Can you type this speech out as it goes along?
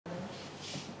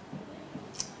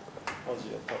What's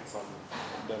your thoughts on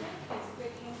them?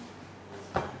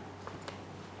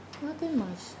 Nothing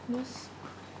much. Just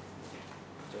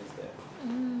there.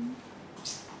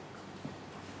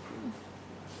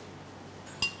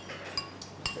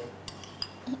 Okay.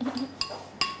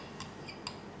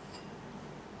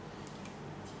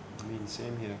 I mean,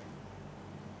 same here.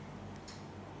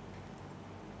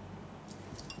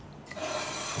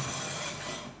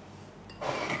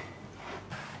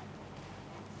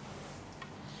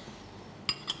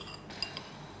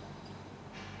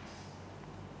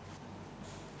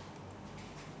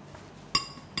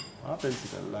 What happened to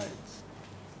the lights?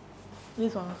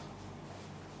 this one.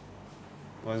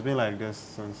 Well, it's been like this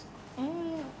since.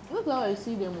 Look how I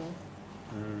see them all.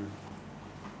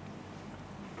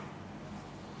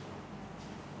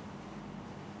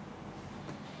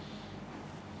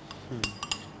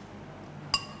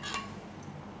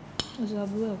 It's a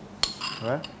well.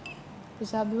 What?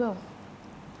 It's a well.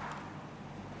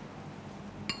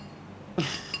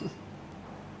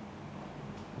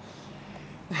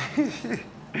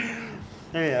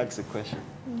 Let me ask a question.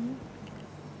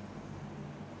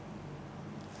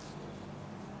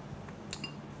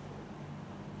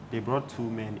 They brought 2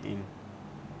 men in.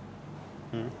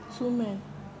 2 men.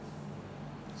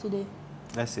 Today.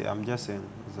 Let's say, I'm just saying,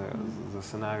 it's a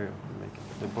scenario I'm making.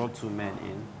 They brought 2 men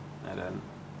in, and then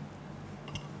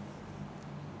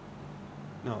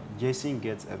no, Jason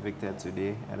gets evicted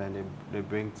today, and then they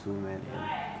bring 2 men in.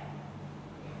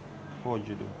 What would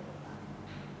you do?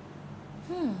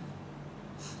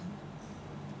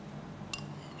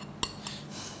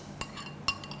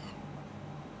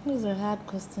 It's a hard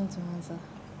question to answer.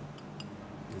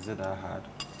 Is it that hard?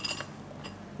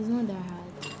 It's not that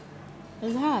hard.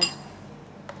 It's hard.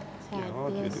 It's hard. Yeah,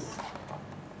 what would you do?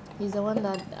 He's the one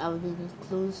that I've been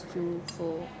close to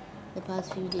for the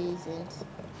past few days, and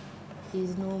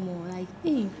he's no more. Like,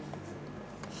 hey.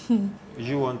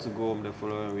 You want to go home the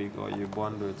following week, or you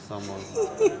bond with someone?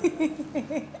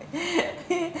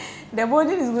 The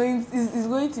bonding is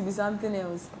going to be something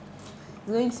else.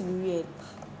 It's going to be weird.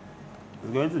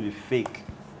 It's going to be fake.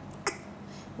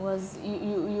 Was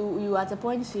you at a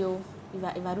point feel if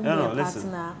I don't get a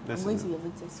partner, I'm going to be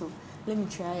evicted. So let me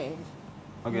try and.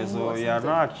 Okay, so you are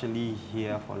not actually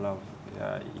here for love. You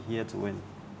are here to win.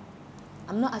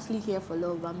 I'm not actually here for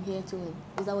love, but I'm here to win.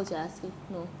 Is that what you're asking?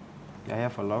 No. You're here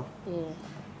for love? Yeah.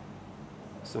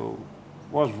 So,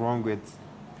 what's wrong with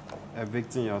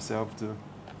evicting yourself too?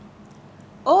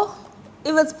 Oh,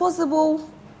 if it's possible,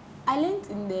 I learned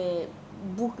in the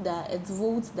book that it's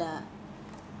votes that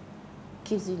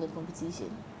keeps you in the competition.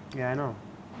 Yeah, I know.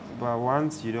 But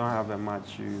once you don't have a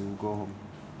match, you go home.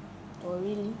 Oh,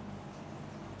 really?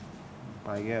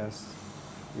 I guess.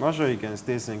 I'm not sure you can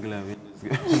stay single and win this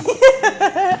game.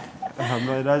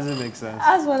 No, it doesn't make sense.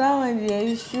 As for that one, yeah,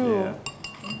 it's true. Yeah.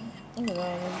 It's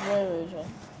very, very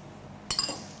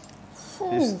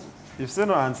true. You've still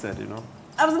not answered, you know?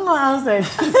 I've still not answered.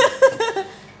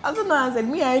 I've still not answered.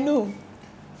 Me, I know.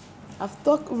 I've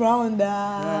talked around.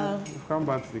 Yeah, come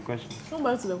back to the question. Come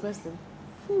back to the question.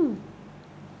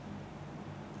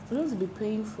 It's going to be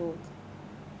painful.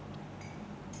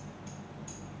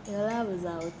 Your love is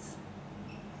out.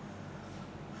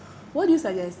 What do you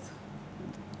suggest?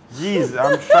 Jeez,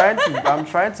 I'm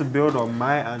trying to build on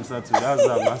my answer to that. That's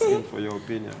why I'm asking for your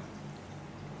opinion.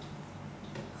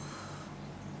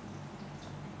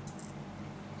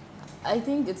 I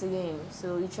think it's a game,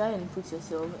 so you try and put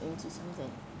yourself into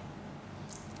something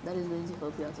that is going to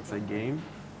help you out. It's a game?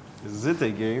 Is it a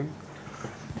game?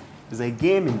 It's a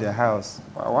game in the house.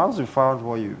 Once you found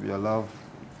what you love,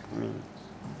 I mean.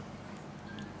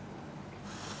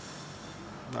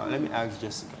 Now let me ask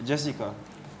Jessica. Jessica,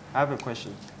 I have a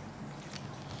question.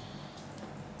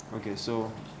 Okay, so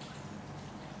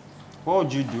what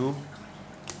would you do?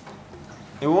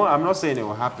 It won't. I'm not saying it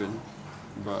will happen,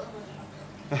 but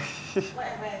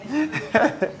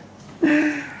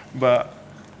but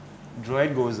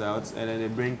Droid goes out and then they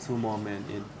bring 2 more men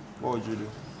in. What would you do?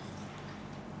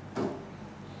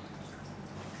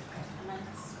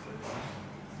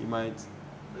 You might.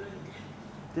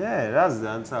 Yeah, that's the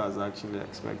answer I was actually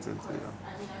expecting to hear.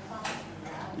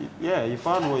 Yeah, you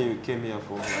found what you came here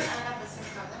for, right?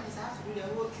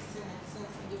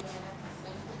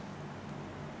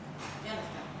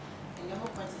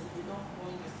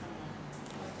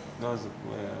 That's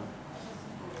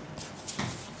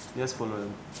just follow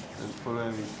him. Follow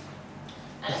him.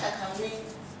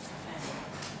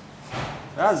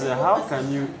 That's how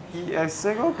can you? A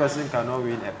single person cannot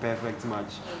win a perfect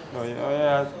match. No,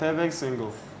 yeah, perfect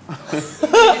single.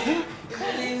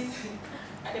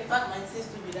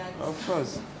 Of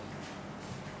course.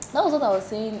 That was what I was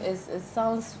saying. It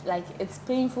sounds like it's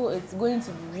painful. It's going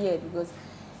to be weird because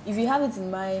if you have it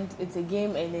in mind, it's a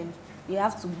game, and then you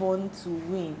have to bond to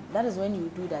win. That is when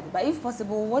you do that. But if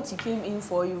possible, what you came in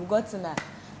for, you've gotten that.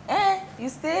 You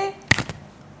stay.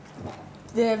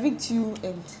 They evict you,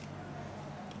 and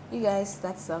you guys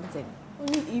start something.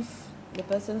 Only if the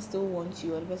person still wants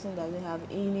you, or the person doesn't have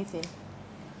anything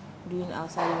doing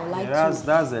outside and like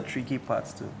that's the tricky part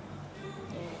too.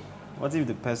 Yeah. What if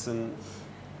the person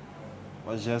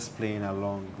was just playing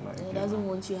along, like and doesn't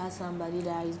want you have somebody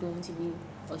that is going to be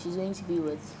or she's going to be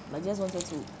with, but just wanted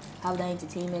to have that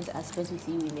entertainment aspect with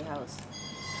you in the house.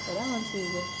 So that one too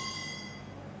is good.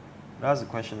 That's the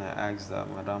question I asked that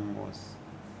Madam was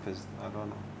pissed. I don't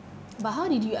know. But how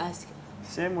did you ask?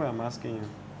 Same way I'm asking you.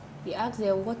 You asked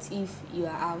her, what if you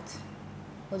are out?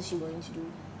 What is she going to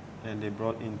do? And they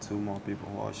brought in 2 more people.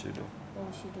 What would she do? What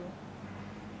would she do?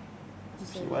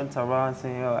 She went around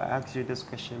saying, "Oh, I asked you this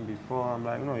question before." I'm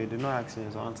like, "No, you did not ask me.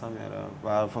 So one time,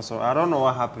 but I don't know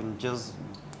what happened. Just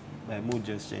my mood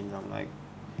just changed." I'm like,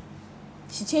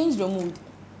 she changed your mood.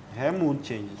 Her mood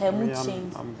changed. Her mood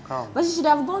changed. I'm calm. But she should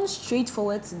have gone straight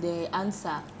forward to the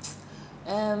answer.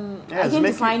 I came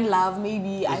to find love.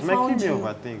 Maybe I found you. It's making me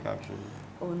overthink, actually.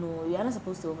 Oh no, you are not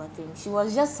supposed to overthink. She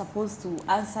was just supposed to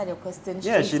answer the question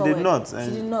straight Yeah, she forward. did not. She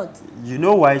did not. You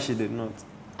know why she did not?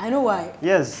 I know why.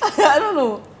 Yes. I don't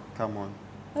know. Come on.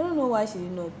 I don't know why she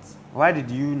did not. Why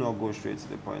did you not go straight to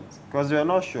the point? Because you are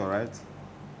not sure, right?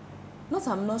 Not,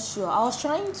 I'm not sure. I was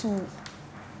trying to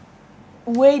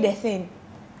weigh the thing.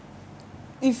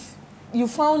 If you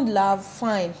found love,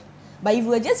 fine. But if you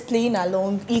were just playing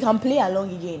along, you can play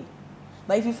along again.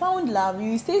 But if you found love,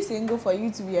 you stay single for you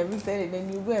to be evicted, and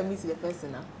then you go and meet the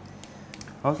person now.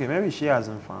 Okay, maybe she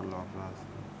hasn't found love.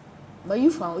 But you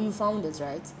found it,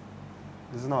 right?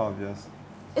 It's not obvious.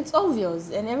 It's obvious,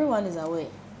 and everyone is aware.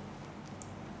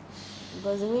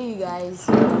 Because the way you guys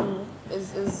do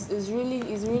is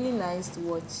really nice to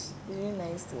watch. It's really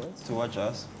nice to watch. To watch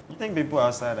us? You think people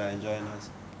outside are enjoying us?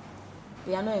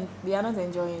 They are not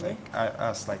enjoying it. Like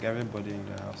us, like everybody in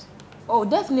the house. Oh,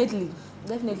 definitely.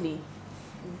 They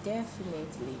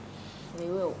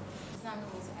will.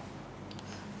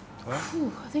 What?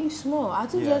 Whew, I think small. I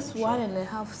took just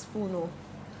 1.5 spoon. Oh.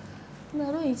 No,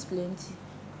 I don't eat plenty.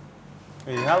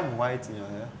 Hey, you have white in your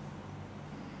hair?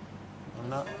 I'm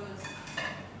not.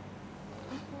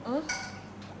 Huh?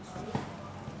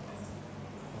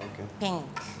 Okay. Pink.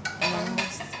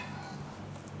 Almost.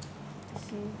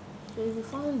 See, so if you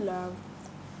found love,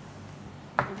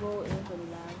 you go in for the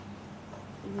love.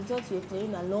 If you thought you were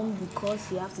playing along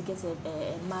because you have to get a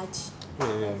match.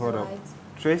 Wait, hold up.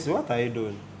 Tracy, what are you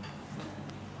doing?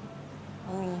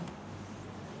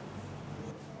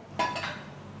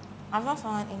 I've not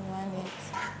found anyone yet.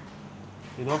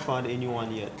 You've not found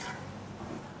anyone yet?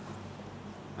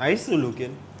 Are you still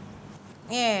looking?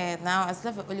 Yeah, now I left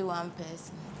with only one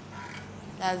person.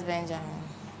 That's Benjamin.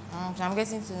 So I'm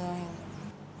getting to know him.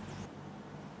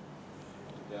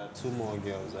 There are 2 more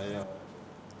girls, are you?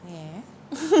 Yeah.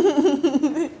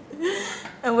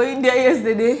 And were you there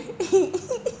yesterday?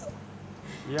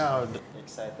 Yeah, how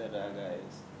excited that guy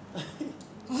is.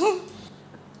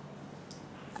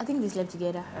 I think they slept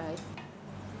together, right?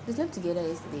 They slept together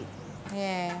yesterday.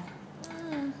 Yeah.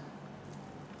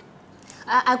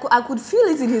 I could feel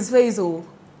it in his face, oh.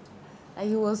 Like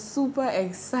he was super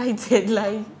excited,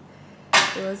 like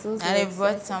he was so And they excited.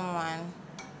 brought someone.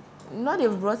 Not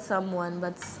they've brought someone,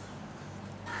 but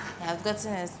He has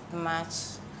gotten his match.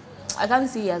 I can't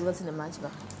see he has gotten a match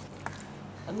back.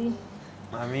 I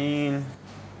mean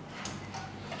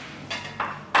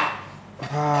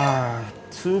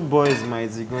 2 boys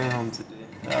might be going home today.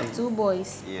 That's 2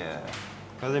 boys. Yeah.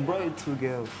 Because they brought in 2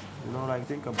 girls. You know, like,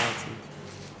 think about it.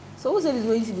 So who said it's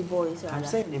going to be boys? Rather? I'm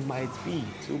saying it might be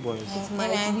 2 boys. It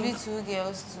might be 2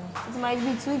 girls too. It might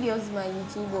be 2 girls, it might be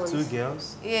 2 boys. 2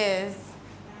 girls? Yes.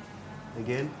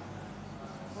 Again?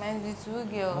 Might be 2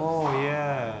 girls. Oh,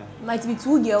 yeah. It might be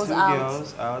 2 girls 2 out.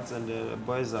 girls out and the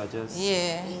boys are just...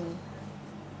 Yeah.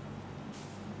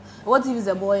 What if it's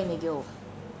a boy and a girl?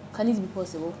 Can it be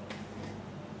possible?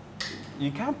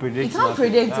 You can't predict. You can't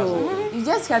nothing. predict, oh. You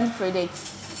just can't predict.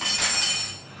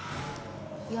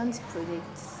 You can't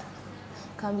predict.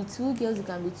 It can be 2 girls, it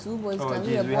can be 2 boys, it Oh, can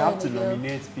be a geez, boy we have and to a girl.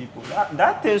 nominate people.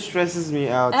 That thing stresses me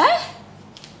out.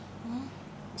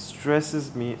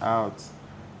 Stresses me out.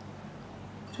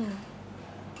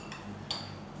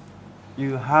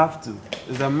 You have to.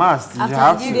 It's a must. You After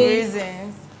have Give to.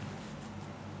 reasons.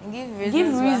 Give reasons.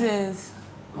 Give reasons.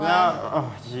 Yeah,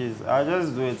 oh jeez, I'll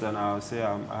just do it and I'll say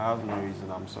I have no reason.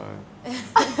 I'm sorry.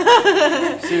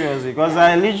 Seriously, because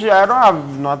I don't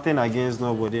have nothing against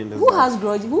nobody in this. Who has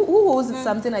grudge? Who holds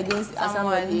something against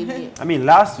somebody? I mean,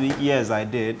 last week, yes, I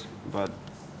did, but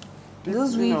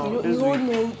this week, you don't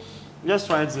know. Just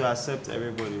trying to accept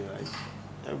everybody. Like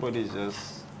everybody's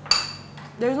just.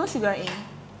 There is no sugar in.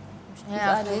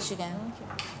 Yeah, there's sugar.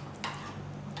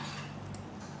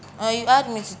 Oh, you add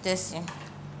me to testing.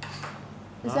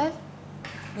 Is that?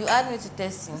 You add me to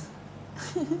testing.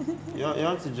 You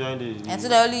want to join the... And so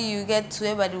that only you get 2,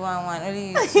 everybody 1. Only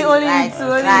you 2. Only you 2,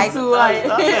 only you 2. That's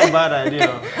not a bad idea.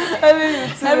 Only you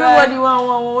 2. Everybody 1,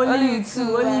 only you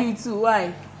 2. Only you 2.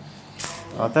 Why?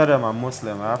 I'll tell them I'm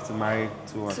Muslim. I have to marry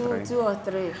 2 or 3. 2 or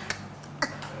 3.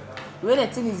 When the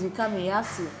thing is becoming, you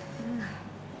have to.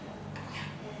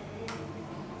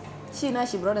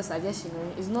 She brought a suggestion.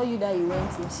 It's not you that you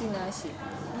went to. She knows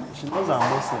I'm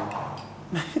Muslim.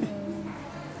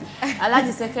 I like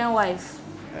the second wife.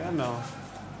 I know.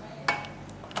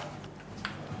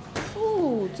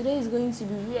 Ooh, today is going to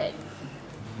be weird.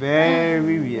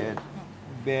 Very weird.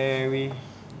 Very.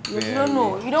 You don't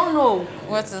know. You don't know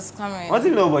what is coming. What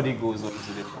if nobody goes on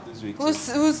today this week? Who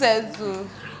said so?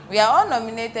 We are all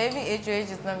nominated. Even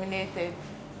HOH is nominated.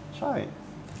 Try it.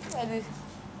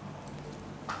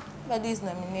 Everybody is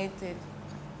nominated.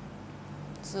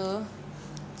 So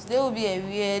today will be a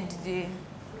weird day.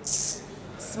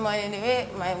 This morning, the way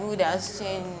my mood has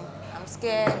changed. I'm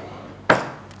scared.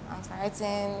 I'm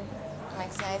frightened. I'm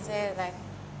excited. Like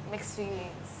mixed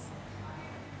feelings.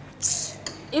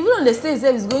 Even on the stage,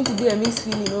 it's going to be a mixed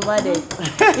feeling over there.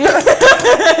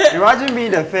 Imagine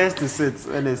being the first to sit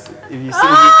when if you say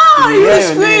you hear your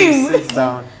scream. name, sit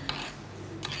down.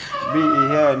 You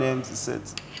hear your name to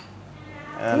sit.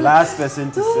 Last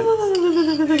person to sit.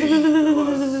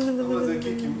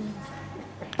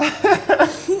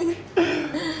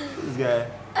 This guy.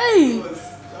 Hey.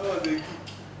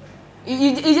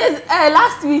 You just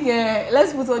last week.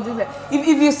 Let's put what you said.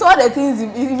 If you saw the things,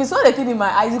 if you saw the thing in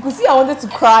my eyes, you could see I wanted to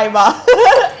cry, man.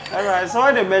 Alright, so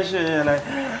when they mentioned it, like.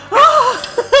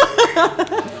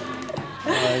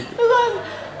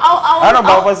 I don't know,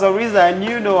 but for some reason I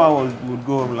knew no one would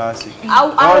go home last week. I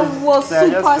was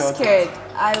super scared.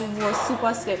 I was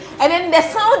super scared. And then the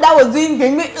sound that was doing,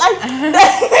 like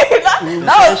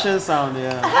the eviction sound,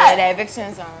 yeah. The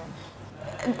eviction sound.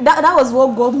 That was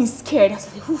what got me scared. I was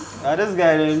like, this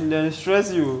guy then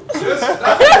stress you. Just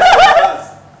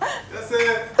say,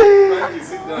 Frankie,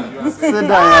 sit down. You are saying. Sit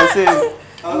down, you are saying.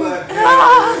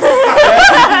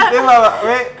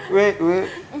 Wait.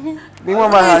 Big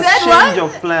Mama has change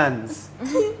of plans.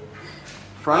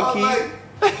 Frankie.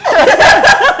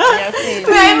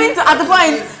 Even at the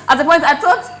point, I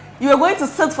thought you were going to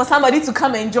sit for somebody to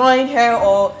come and join her,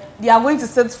 or they are going to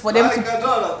sit for them to.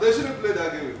 They shouldn't play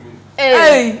that game with me.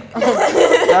 Hey.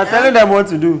 You are telling them what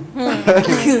to do.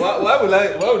 Why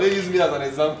would they use me as an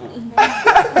example?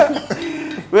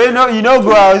 Wait, no, you know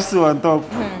go out too on top.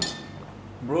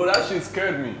 Bro, that shit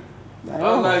scared me.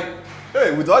 I'm like,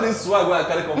 hey, with all this swag, I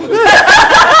can't come for this.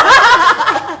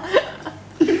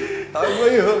 I'm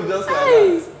going home just like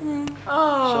that.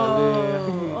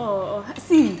 Oh.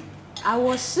 See, I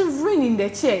was shivering in the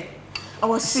chair. I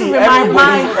was shivering.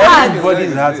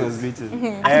 Everybody's heart was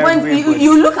beating. When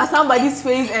you look at somebody's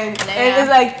face and it's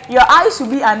like your eyes should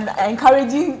be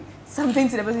encouraging something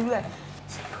to the person. Like,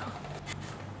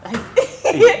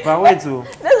 hey, but wait, so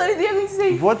that's what they're going to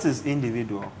say. Vote is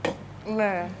individual.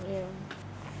 Yeah.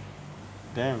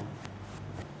 Damn.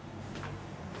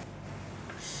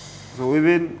 So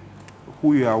even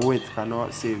who you are with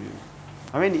cannot save you.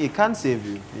 I mean, it can save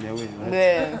you in a way, right?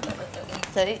 Yeah.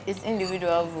 So it's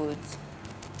individual votes.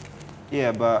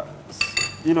 Yeah, but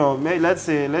you know, let's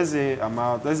say I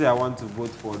want to vote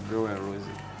for Joe and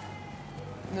Rosie.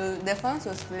 The funds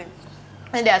will split.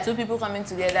 And there are 2 people coming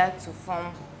together to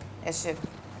form a ship.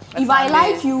 If I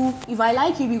like you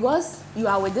because you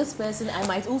are with this person, I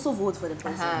might also vote for the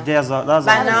person. That's but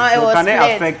now it was can split.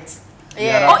 it affect?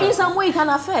 Yeah. Or in some way it can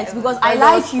affect because I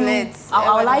like you.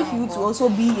 I would like you to also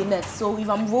be in it. So if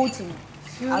I'm voting,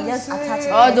 I'll just attach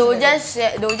it. Or they'll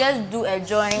just do a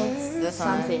joint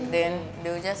something. Then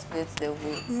they'll just split the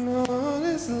votes.